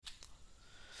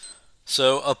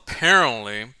So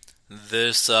apparently,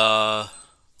 this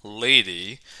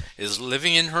lady is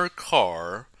living in her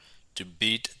car to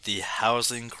beat the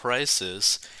housing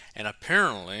crisis, and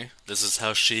apparently, this is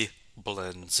how she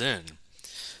blends in.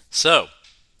 So,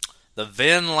 the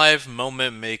van life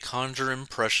moment may conjure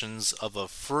impressions of a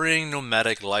freeing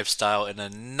nomadic lifestyle in a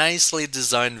nicely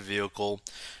designed vehicle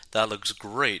that looks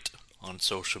great on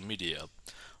social media.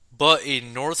 But a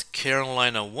North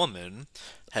Carolina woman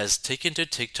has taken to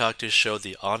TikTok to show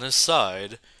the honest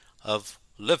side of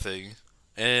living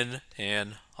in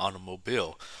an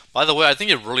automobile. By the way, I think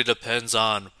it really depends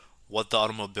on what the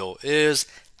automobile is,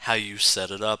 how you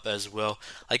set it up as well.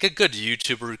 Like a good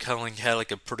YouTuber kind of like had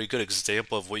like a pretty good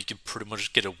example of what you can pretty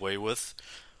much get away with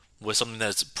something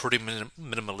that's pretty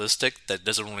minimalistic that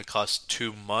doesn't really cost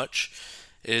too much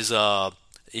is a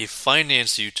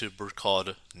finance YouTuber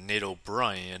called Nate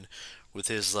O'Brien with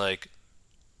his like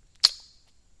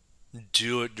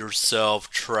do-it-yourself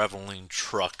traveling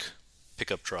truck,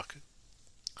 pickup truck.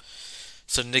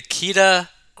 So Nikita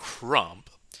Crump,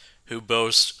 who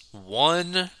boasts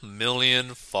 1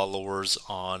 million followers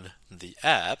on the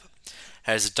app,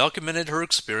 has documented her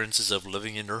experiences of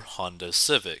living in her Honda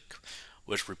Civic,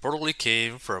 which reportedly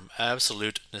came from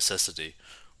absolute necessity.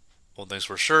 One thing's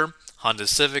for sure, Honda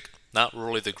Civic, not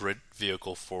really the great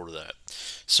vehicle for that.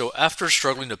 So after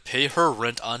struggling to pay her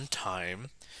rent on time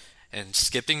and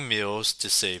skipping meals to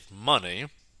save money,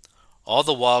 all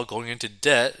the while going into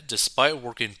debt despite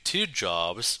working two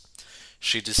jobs,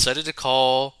 she decided to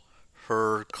call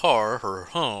her car her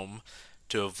home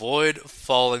to avoid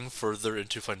falling further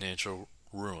into financial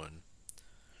ruin.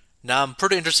 Now I'm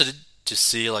pretty interested to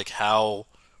see like how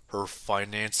her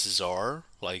finances are,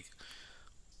 like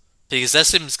because that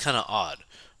seems kind of odd,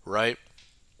 right?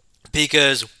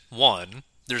 Because one,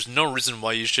 there's no reason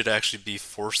why you should actually be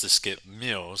forced to skip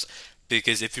meals.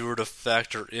 Because if you were to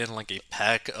factor in like a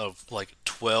pack of like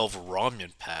 12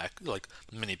 ramen pack, like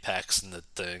mini packs in the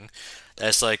thing,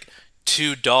 that's like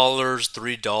 $2,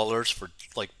 $3 for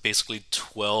like basically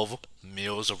 12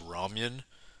 meals of ramen,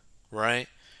 right?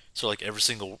 So like every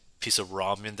single piece of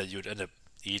ramen that you would end up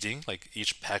eating, like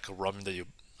each pack of ramen that you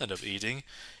end up eating,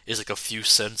 is like a few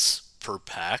cents per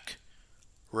pack,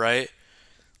 right?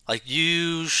 Like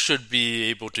you should be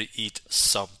able to eat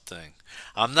something.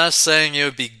 I'm not saying it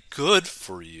would be good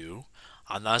for you.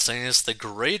 I'm not saying it's the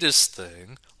greatest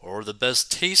thing or the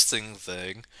best tasting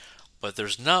thing, but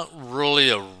there's not really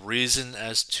a reason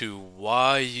as to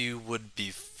why you would be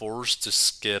forced to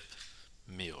skip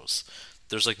meals.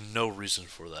 There's like no reason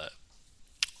for that.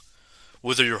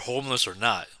 Whether you're homeless or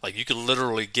not, like you could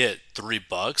literally get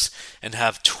 $3 and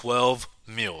have 12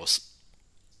 meals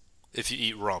if you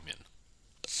eat ramen.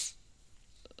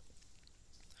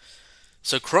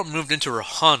 So Crump moved into her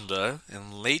Honda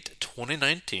in late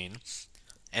 2019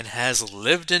 and has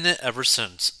lived in it ever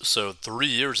since, so 3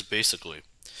 years basically.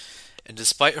 And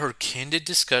despite her candid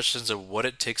discussions of what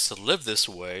it takes to live this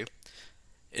way,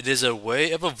 it is a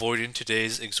way of avoiding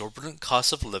today's exorbitant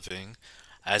cost of living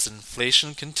as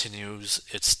inflation continues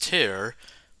its tear,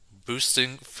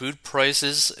 boosting food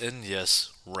prices and,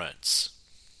 yes, rents.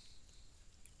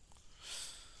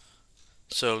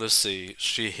 So let's see.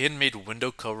 She handmade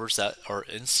window covers that are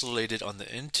insulated on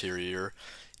the interior,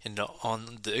 and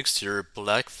on the exterior,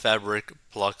 black fabric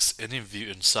blocks any view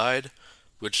inside,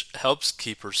 which helps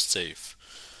keep her safe.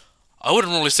 I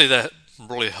wouldn't really say that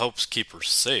really helps keep her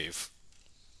safe.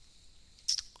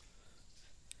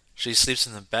 She sleeps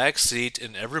in the back seat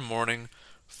and every morning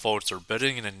folds her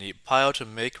bedding in a neat pile to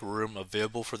make room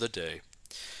available for the day.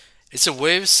 It's a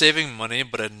way of saving money,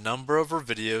 but a number of her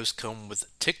videos come with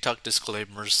TikTok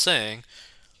disclaimers saying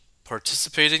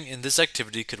participating in this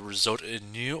activity could result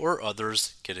in you or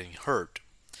others getting hurt.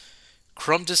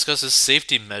 Crumb discusses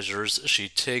safety measures she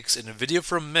takes in a video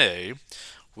from May,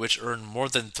 which earned more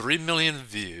than 3 million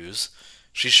views.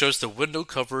 She shows the window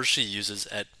covers she uses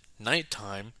at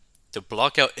nighttime to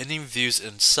block out any views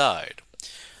inside,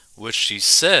 which she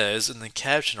says in the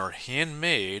caption are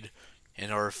handmade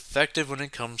and are effective when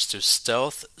it comes to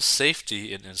stealth,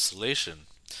 safety, and insulation.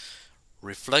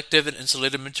 Reflective and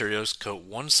insulated materials coat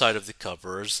one side of the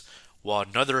covers, while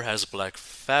another has black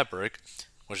fabric,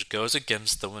 which goes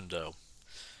against the window.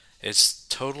 It's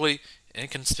totally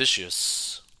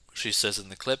inconspicuous, she says in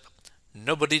the clip.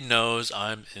 Nobody knows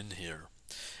I'm in here.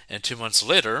 And 2 months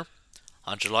later,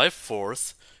 on July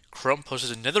 4th, Crump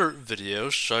posted another video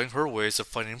showing her ways of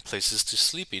finding places to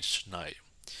sleep each night.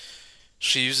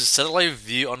 She uses satellite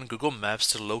view on Google Maps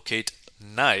to locate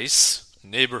nice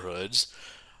neighborhoods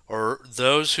or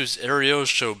those whose areas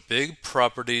show big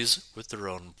properties with their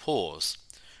own pools.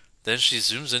 Then she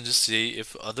zooms in to see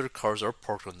if other cars are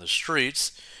parked on the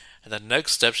streets, And the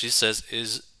next step, she says,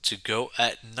 is to go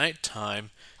at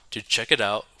nighttime to check it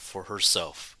out for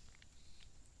herself.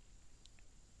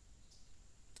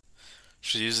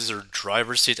 She uses her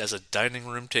driver's seat as a dining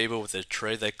room table with a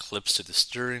tray that clips to the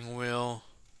steering wheel.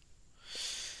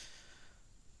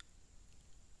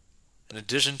 In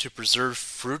addition to preserved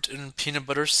fruit and peanut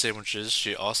butter sandwiches,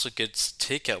 she also gets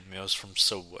takeout meals from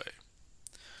Subway.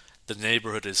 The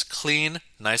neighborhood is clean,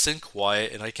 nice and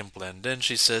quiet, and I can blend in,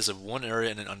 she says, of one area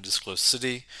in an undisclosed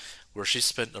city where she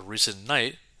spent a recent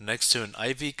night next to an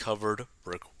ivy-covered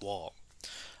brick wall.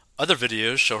 Other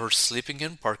videos show her sleeping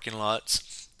in parking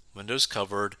lots, windows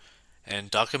covered, and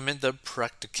document the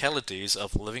practicalities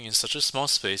of living in such a small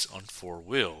space on four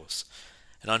wheels.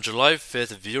 And on July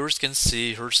 5th, viewers can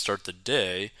see her start the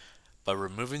day by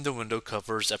removing the window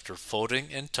covers after folding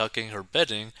and tucking her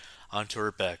bedding onto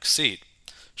her back seat.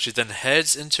 She then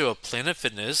heads into a Planet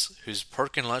Fitness, whose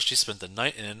parking lot she spent the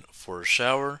night in, for a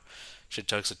shower. She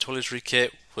tucks a toiletry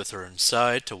kit with her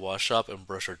inside to wash up and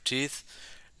brush her teeth.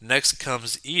 Next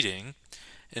comes eating,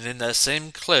 and in that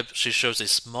same clip, she shows a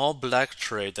small black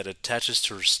tray that attaches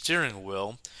to her steering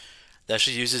wheel that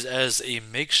she uses as a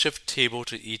makeshift table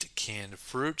to eat canned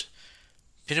fruit,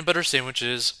 peanut butter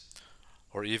sandwiches,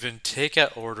 or even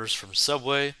takeout orders from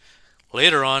Subway.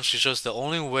 Later on, she shows the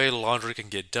only way laundry can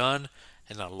get done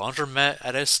in a laundromat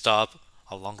at a stop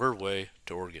along her way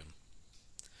to Oregon.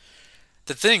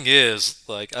 The thing is,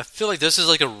 I feel like this is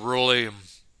a really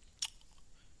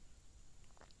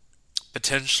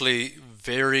potentially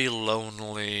very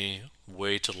lonely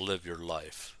way to live your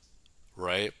life,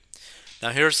 right? Now,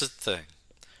 here's the thing.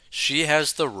 She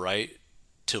has the right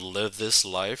to live this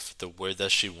life the way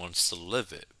that she wants to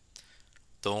live it.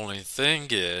 The only thing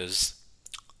is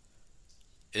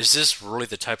this really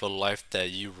the type of life that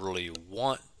you really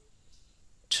want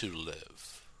to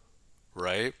live,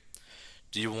 right?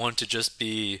 Do you want to just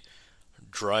be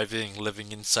driving,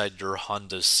 living inside your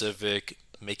Honda Civic,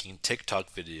 making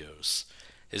TikTok videos?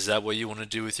 Is that what you want to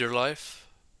do with your life?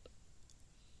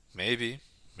 Maybe,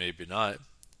 maybe not.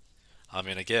 I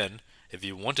mean, again, if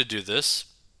you want to do this,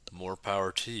 more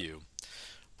power to you.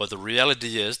 But the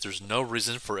reality is, there's no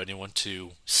reason for anyone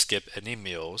to skip any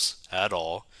meals at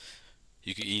all.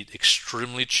 You can eat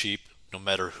extremely cheap, no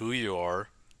matter who you are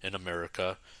in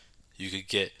America. You could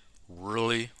get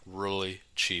really, really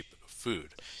cheap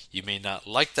food. You may not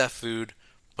like that food,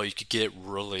 but you could get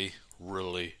really,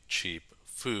 really cheap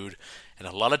food. And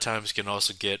a lot of times you can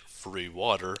also get free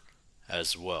water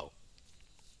as well.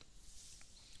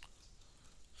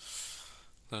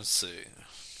 Let's see.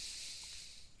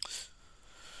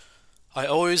 I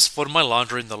always fold my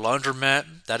laundry in the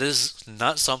laundromat. That is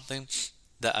not something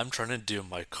that I'm trying to do in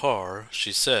my car,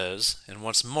 she says. And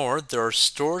once more, there are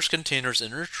storage containers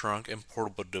in her trunk and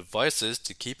portable devices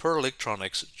to keep her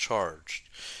electronics charged.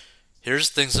 Here's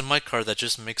things in my car that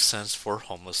just make sense for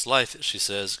homeless life, she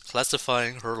says,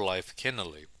 classifying her life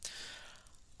candidly.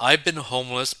 I've been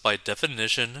homeless by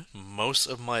definition most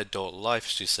of my adult life,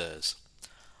 she says.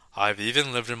 I've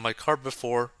even lived in my car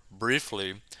before,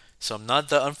 briefly, so I'm not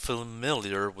that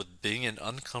unfamiliar with being in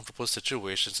uncomfortable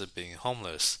situations and being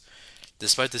homeless.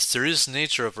 Despite the serious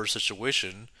nature of her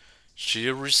situation, she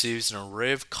receives an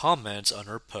array of comments on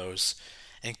her posts,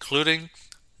 including,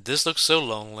 "This looks so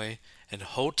lonely," and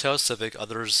 "Hotel Civic."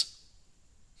 Others,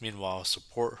 meanwhile,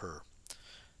 support her.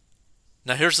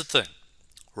 Now here's the thing,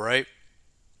 right?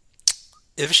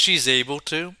 If she's able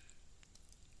to,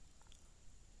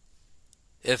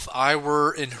 if I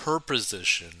were in her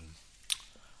position,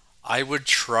 I would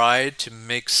try to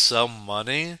make some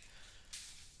money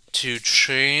to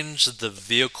change the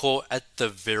vehicle at the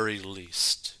very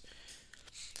least.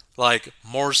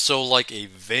 More so like a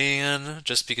van,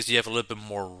 just because you have a little bit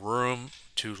more room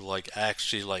to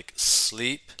actually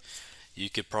sleep. You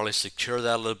could probably secure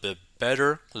that a little bit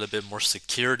better, a little bit more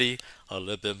security, a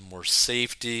little bit more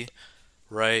safety,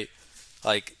 right?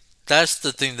 That's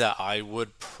the thing that I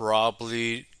would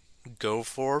probably go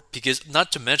for, because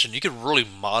not to mention you could really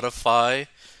modify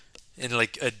in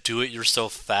a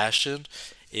do-it-yourself fashion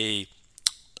a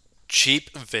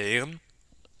cheap van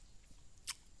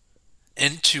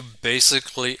into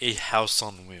basically a house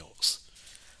on wheels.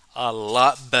 A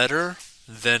lot better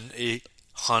than a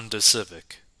Honda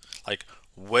Civic.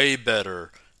 Way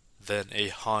better than a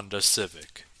Honda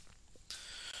Civic.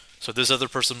 So this other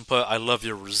person put, "I love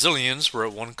your resilience,"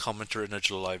 wrote one commenter in a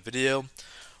July video,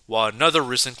 while another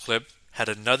recent clip had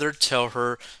another tell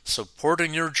her,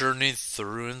 "Supporting your journey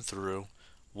through and through.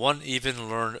 One even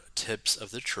learned tips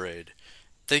of the trade.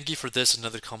 Thank you for this,"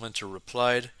 another commenter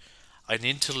replied. "I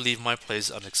need to leave my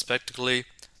place unexpectedly.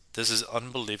 This is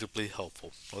unbelievably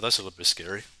helpful." Well, that's a little bit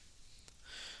scary.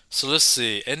 So let's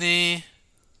see. Any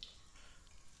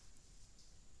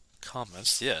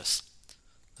comments? Yes.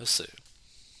 Let's see.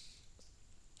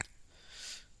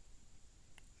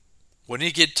 When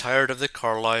you get tired of the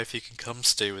car life, you can come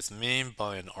stay with me,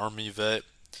 buy an army vet.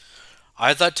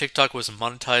 I thought TikTok was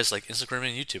monetized like Instagram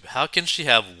and YouTube. How can she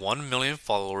have 1 million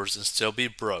followers and still be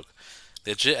broke?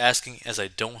 Legit asking as I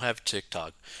don't have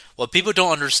TikTok. What people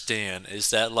don't understand is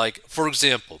that, like, for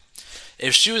example,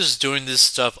 if she was doing this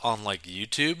stuff on like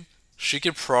YouTube, she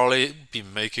could probably be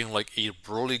making like a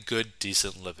really good,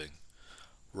 decent living,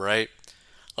 right?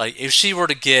 Like, if she were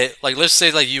to get, like, let's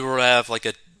say, like, you were to have like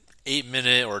a 8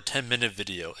 minute or 10 minute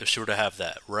video, if she were to have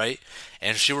that, right?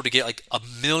 And she were to get like 1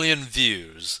 million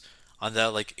views on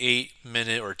that like 8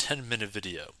 minute or 10 minute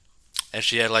video, and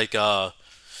she had like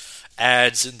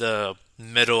ads in the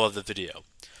middle of the video,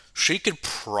 she could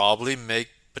probably make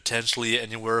potentially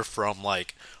anywhere from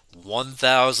like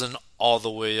 1,000 all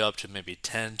the way up to maybe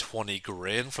 10, 20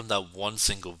 grand from that one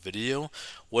single video,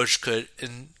 which could,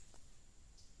 in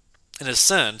a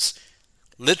sense,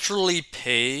 literally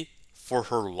pay for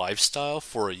her lifestyle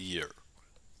for a year,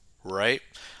 right?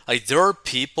 Like, there are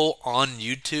people on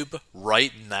YouTube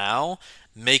right now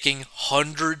making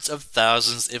hundreds of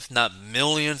thousands, if not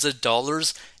millions of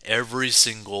dollars every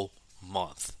single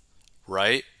month,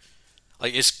 right?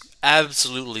 Like, it's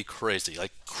absolutely crazy.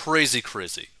 Like, crazy,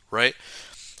 crazy, right?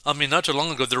 I mean, not too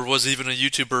long ago, there was even a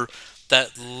YouTuber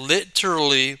that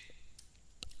literally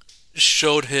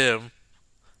showed him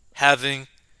having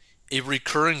a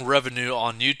recurring revenue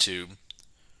on YouTube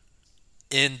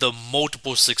in the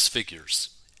multiple six figures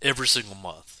every single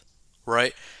month,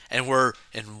 right? And where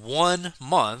in 1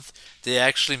 month they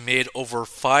actually made over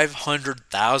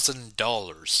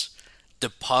 $500,000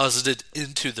 deposited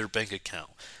into their bank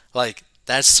account. Like,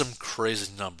 that's some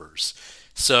crazy numbers.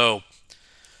 So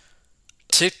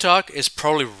TikTok is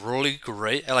probably really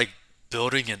great at like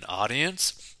building an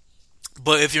audience,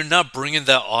 but if you're not bringing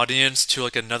that audience to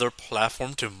like another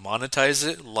platform to monetize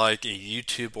it, like a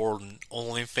YouTube or an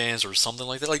OnlyFans or something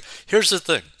like that, like, here's the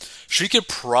thing. She could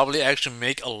probably actually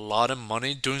make a lot of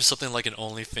money doing something like an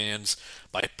OnlyFans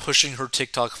by pushing her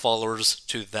TikTok followers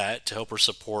to that to help her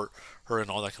support her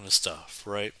and all that kind of stuff,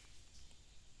 right?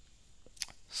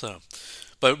 So,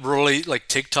 but really, like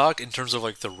TikTok, in terms of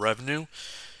like the revenue,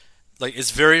 like,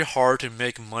 it's very hard to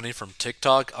make money from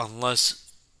TikTok unless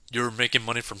you're making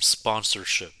money from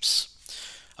sponsorships.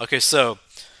 Okay, so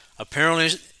apparently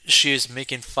she is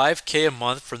making 5K a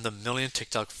month from the million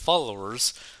TikTok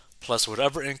followers, plus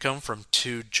whatever income from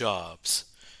 2 jobs.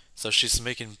 So she's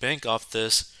making bank off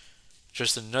this.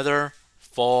 Just another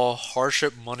fall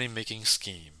hardship money making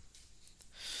scheme.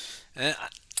 And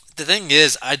the thing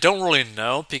is, I don't really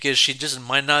know because she just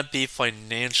might not be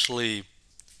financially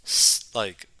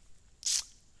like,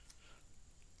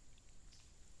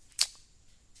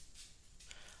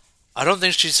 I don't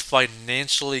think she's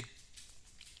financially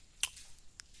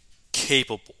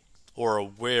capable or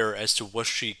aware as to what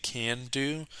she can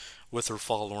do with her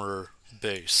follower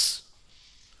base.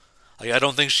 Like, I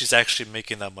don't think she's actually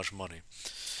making that much money.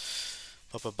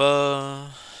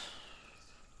 Ba-ba-ba.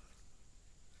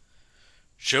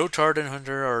 Joe Tart and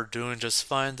Hunter are doing just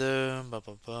fine though.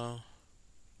 Ba-ba-ba.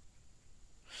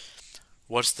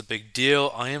 What's the big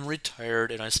deal? I am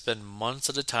retired and I spend months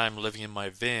at a time living in my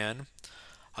van.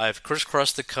 I've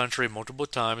crisscrossed the country multiple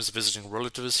times visiting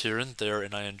relatives here and there,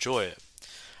 and I enjoy it.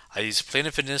 I use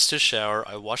Planet Fitness to shower,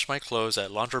 I wash my clothes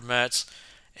at laundromats,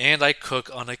 and I cook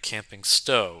on a camping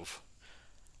stove.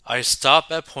 I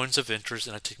stop at points of interest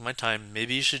and I take my time.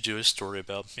 Maybe you should do a story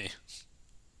about me.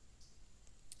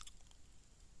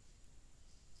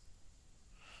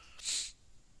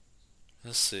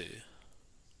 Let's see.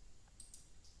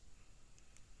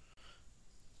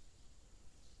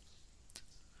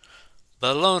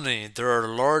 Baloney. There are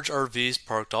large RVs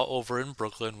parked all over in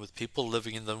Brooklyn with people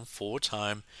living in them full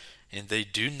time, and they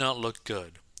do not look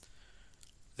good.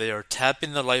 They are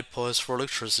tapping the light post for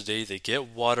electricity. They get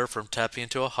water from tapping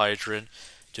into a hydrant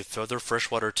to fill their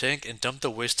freshwater tank and dump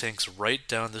the waste tanks right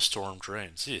down the storm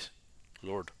drains. Eesh,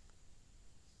 Lord.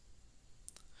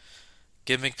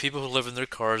 Gimmick people who live in their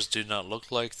cars do not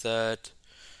look like that.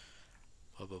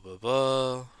 Blah, blah, blah,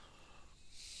 blah.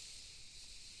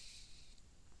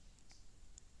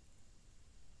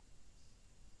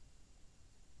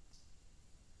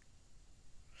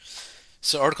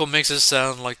 So the article makes it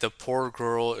sound like the poor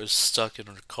girl is stuck in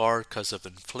her car because of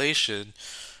inflation,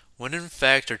 when in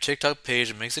fact her TikTok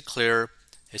page makes it clear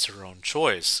it's her own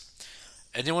choice.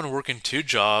 Anyone working 2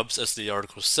 jobs, as the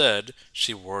article said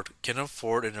she worked, can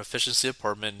afford an efficiency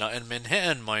apartment not in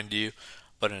Manhattan, mind you,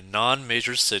 but in a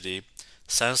non-major city,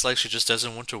 Sounds like she just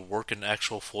doesn't want to work an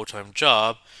actual full-time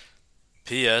job.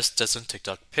 P.S. Doesn't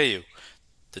TikTok pay you?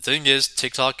 The thing is,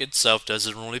 TikTok itself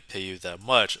doesn't really pay you that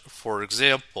much. For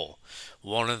example,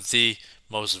 one of the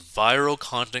most viral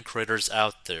content creators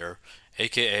out there,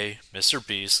 aka Mr.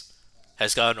 Beast,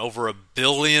 has gotten over a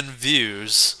billion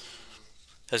views,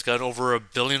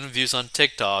 on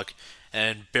TikTok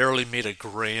and barely made a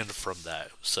grand from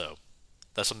that. So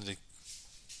that's something to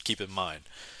keep in mind.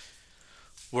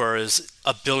 Whereas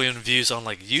a billion views on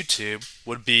like YouTube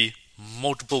would be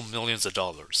multiple millions of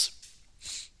dollars.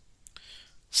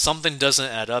 Something doesn't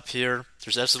add up here.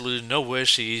 There's absolutely no way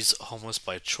she's homeless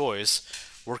by choice.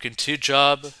 Working two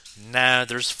jobs? Nah,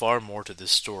 there's far more to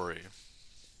this story.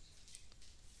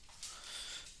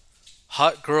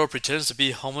 Hot girl pretends to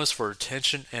be homeless for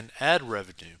attention and ad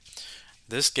revenue.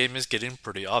 This game is getting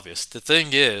pretty obvious. The thing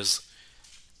is,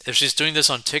 if she's doing this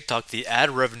on TikTok, the ad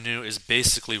revenue is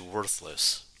basically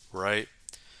worthless, right?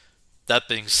 That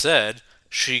being said,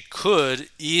 she could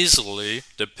easily,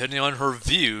 depending on her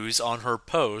views on her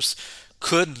posts,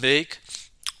 could make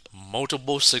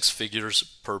multiple six figures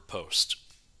per post,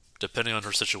 depending on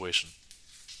her situation.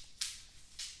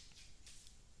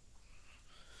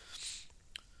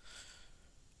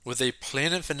 With a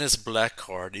Planet Fitness Black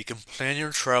Card, you can plan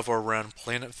your travel around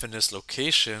Planet Fitness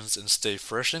locations and stay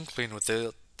fresh and clean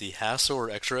without the hassle or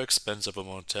extra expense of a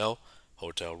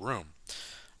hotel room.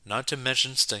 Not to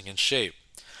mention staying in shape.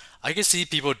 I can see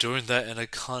people doing that in a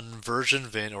conversion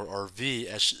van or RV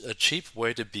as a cheap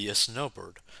way to be a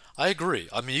snowbird. I agree.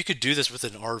 I mean, you could do this with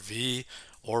an RV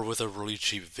or with a really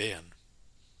cheap van.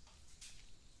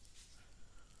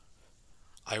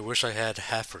 I wish I had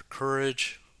half her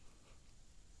courage.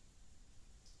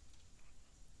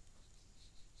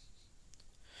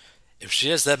 If she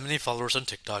has that many followers on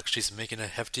TikTok, she's making a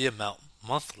hefty amount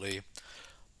monthly.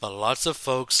 But lots of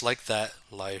folks like that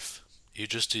life. You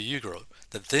just do you, girl.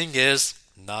 The thing is,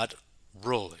 not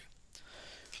really.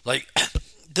 Like,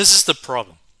 this is the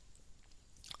problem.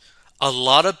 A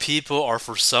lot of people are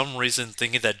for some reason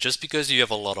thinking that just because you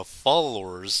have a lot of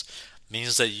followers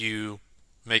means that you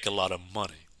make a lot of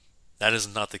money. That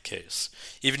is not the case.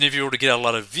 Even if you were to get a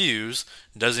lot of views,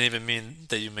 it doesn't even mean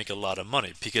that you make a lot of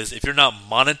money. Because if you're not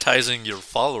monetizing your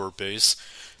follower base,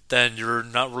 then you're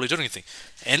not really doing anything.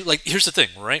 And like, here's the thing,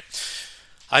 right?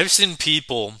 I've seen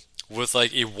people with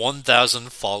like a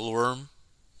 1,000 follower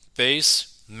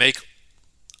base make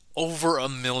over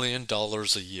 $1 million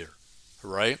a year,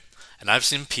 right? And I've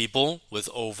seen people with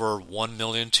over 1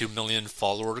 million, 2 million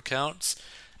follower accounts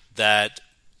that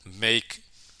make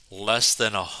less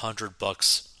than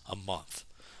 $100 a month,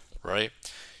 right?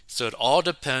 So it all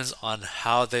depends on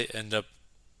how they end up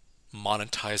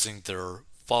monetizing their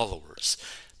followers.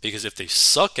 Because if they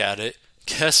suck at it,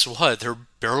 guess what? They're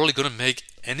barely going to make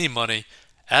any money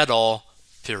at all,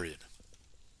 period.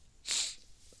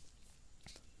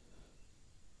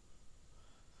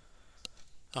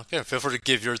 Okay, feel free to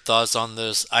give your thoughts on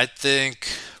this. I think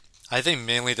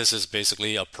mainly this is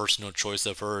basically a personal choice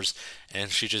of hers,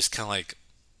 and she just kind of like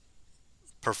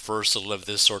prefers to live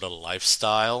this sort of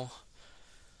lifestyle.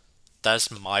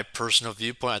 That's my personal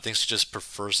viewpoint. I think she just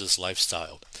prefers this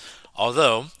lifestyle.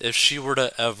 Although, if she were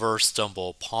to ever stumble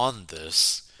upon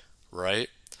this, right,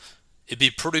 it'd be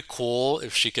pretty cool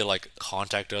if she could like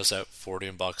contact us at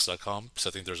 40inbox.com because I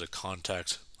think there's a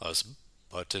contact us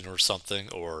button or something,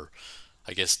 or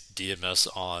I guess DM us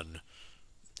on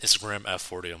Instagram at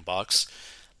 40inbox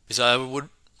because I would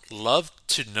love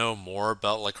to know more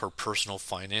about like her personal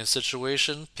finance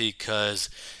situation because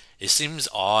it seems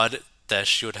odd that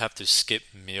she would have to skip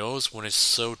meals when it's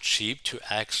so cheap to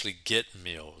actually get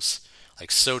meals.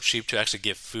 Like so cheap to actually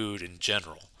get food in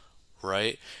general,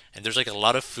 right? And there's like a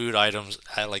lot of food items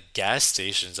at like gas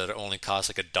stations that only cost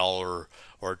like $1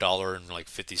 or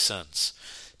 $1.50.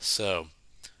 So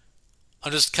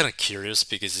I'm just kind of curious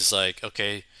because it's like,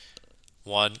 okay,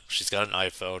 one, she's got an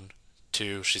iPhone.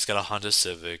 Two, she's got a Honda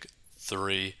Civic.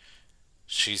 Three,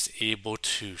 she's able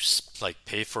to like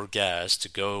pay for gas to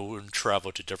go and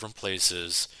travel to different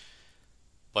places,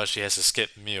 but she has to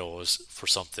skip meals for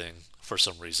some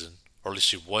reason, or at least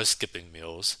she was skipping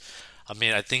meals. I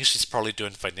mean, I think she's probably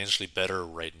doing financially better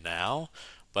right now,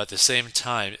 but at the same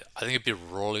time, I think it'd be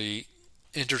really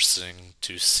interesting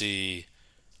to see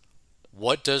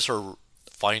what does her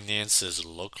finances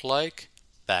look like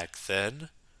back then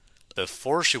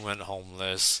before she went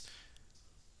homeless,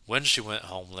 when she went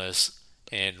homeless,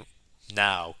 and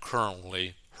now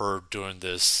currently her doing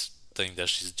this thing that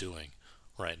she's doing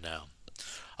right now.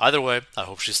 Either way, I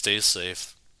hope she stays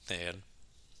safe and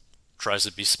tries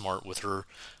to be smart with her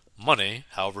money,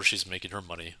 however she's making her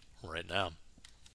money right now.